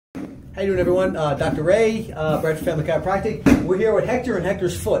How you doing, everyone? Dr. Ray, Bradford Family Chiropractic. We're here with Hector and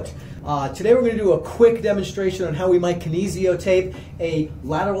Hector's foot. Today we're going to do a quick demonstration on how we might kinesiotape a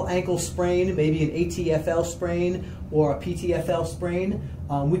lateral ankle sprain, maybe an ATFL sprain or a PTFL sprain.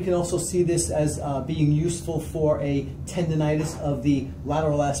 We can also see this as being useful for a tendonitis of the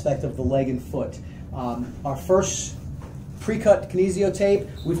lateral aspect of the leg and foot. Our first pre-cut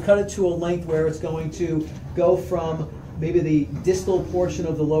kinesiotape, we've cut it to a length where it's going to go from maybe the distal portion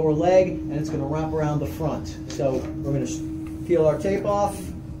of the lower leg, and it's going to wrap around the front. So we're going to peel our tape off.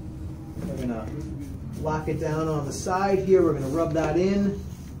 We're going to lock it down on the side here. We're going to rub that in,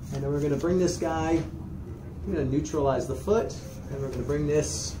 and then we're going to bring this guy, we're going to neutralize the foot, and we're going to bring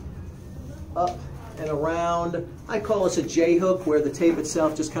this up and around. I call this a J-hook, where the tape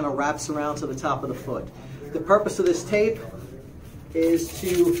itself just kind of wraps around to the top of the foot. The purpose of this tape is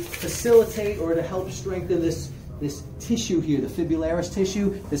to facilitate or to help strengthen this tissue here, the fibularis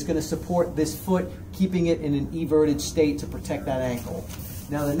tissue, that's going to support this foot, keeping it in an everted state to protect that ankle.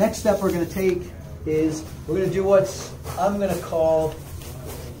 Now the next step we're going to take is we're going to do what I'm going to call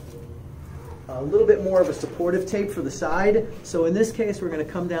a little bit more of a supportive tape for the side. So in this case, we're going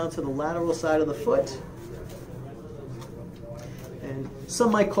to come down to the lateral side of the foot. And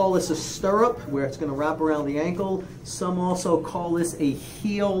some might call this a stirrup, where it's going to wrap around the ankle. Some also call this a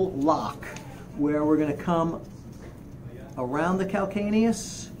heel lock, where we're going to come around the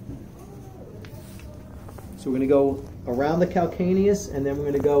calcaneus. So we're going to go around the calcaneus, and then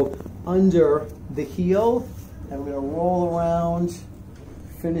we're going to go under the heel, and we're going to roll around,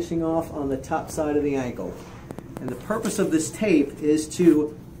 finishing off on the top side of the ankle. And the purpose of this tape is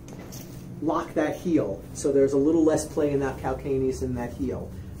to lock that heel, so there's a little less play in that calcaneus and that heel.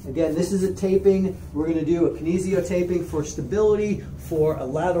 Again, this is a taping. We're going to do a kinesiotaping for stability for a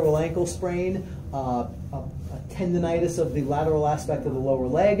lateral ankle sprain, a tendonitis of the lateral aspect of the lower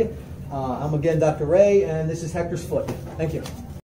leg. I'm again Dr. Ray, and this is Hector's foot. Thank you.